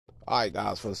Alright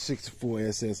guys, for the 64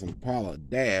 SS Impala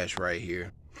dash right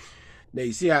here. Now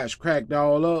you see how it's cracked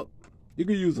all up? You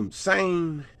can use them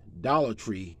same Dollar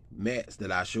Tree mats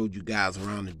that I showed you guys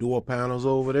around the door panels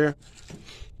over there.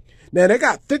 Now they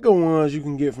got thicker ones you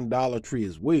can get from Dollar Tree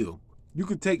as well. You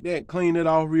can take that, clean it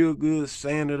off real good,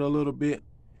 sand it a little bit,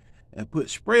 and put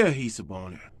spray adhesive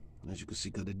on it. As you can see,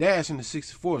 because the dash in the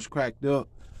 64 is cracked up.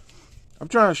 I'm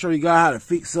trying to show you guys how to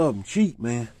fix something cheap,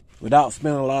 man, without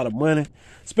spending a lot of money.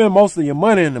 Spend most of your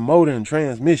money in the motor and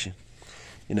transmission.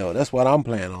 You know, that's what I'm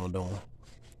planning on doing.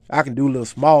 I can do little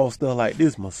small stuff like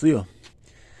this myself.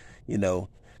 You know,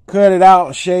 cut it out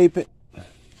and shape it.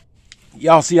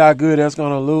 Y'all see how good that's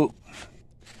gonna look.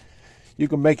 You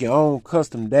can make your own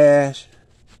custom dash.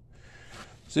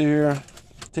 See here,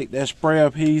 take that spray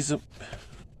adhesive.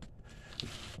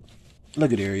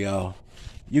 Look at there, y'all.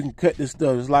 You can cut this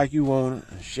stuff just like you want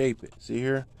it and shape it. See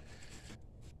here?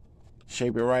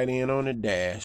 Shape it right in on the dash.